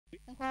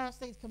Kwara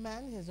State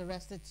Command has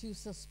arrested 2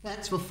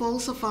 suspects for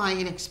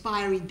falsifying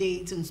expiry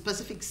dates and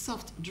specific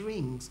soft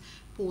drinks,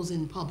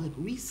 posing public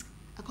risk,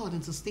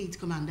 according to State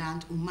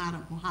Commandant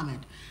Umar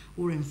Mohammed,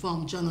 who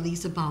informed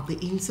journalists about the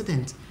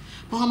incident.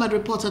 Mohammed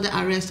reported the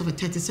arrest of a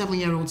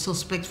 37-year-old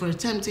suspect for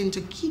attempting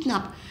to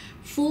kidnap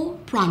 4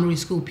 primary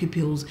school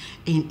pupils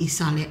in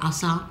Isale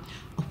Asa,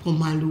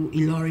 Opo-Malu,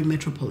 Ilorin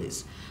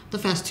metropolis. The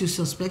first 2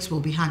 suspects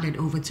will be handed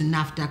over to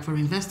NAFDAC for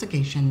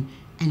investigation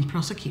and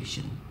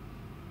prosecution.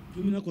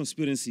 Criminal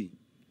conspiracy.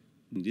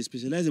 They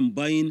specialize in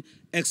buying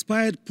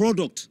expired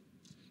product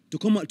to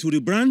come out to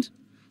rebrand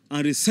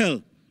and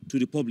resell to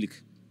the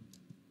public.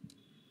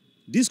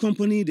 This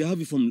company, they have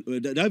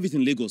it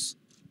in Lagos,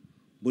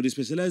 but they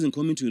specialize in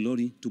coming to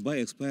Ilorin to buy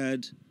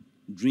expired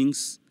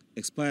drinks,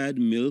 expired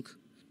milk,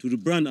 to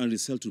rebrand and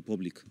resell to the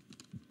public.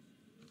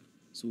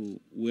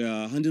 So we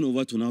are handing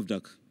over to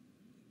NAFDAC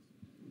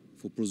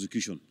for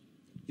prosecution.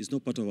 It's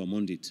not part of our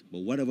mandate,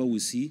 but whatever we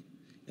see,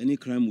 any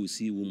crime we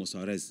see, we must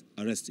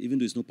arrest, even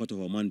though it's not part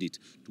of our mandate.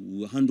 We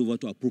will hand over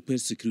to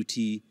appropriate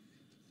security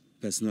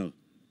personnel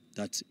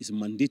that is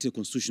mandated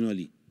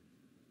constitutionally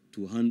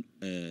to hand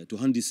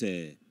this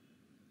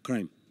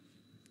crime.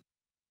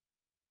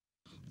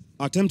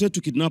 Attempted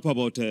to kidnap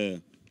about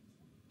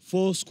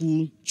 4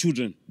 school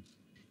children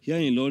here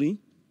in Ilorin,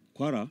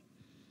 Kwara.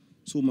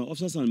 So my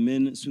officers and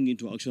men swing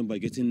into action by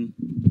getting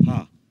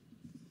her.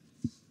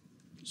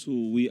 So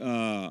we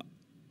are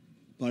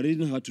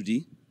parading her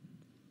today.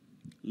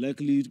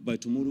 Likely by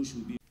tomorrow she'll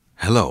be...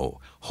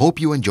 Hello,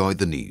 hope you enjoyed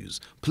the news.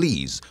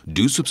 Please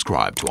do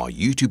subscribe to our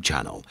YouTube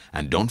channel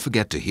and don't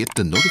forget to hit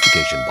the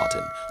notification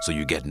button so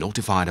you get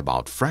notified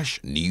about fresh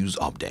news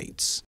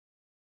updates.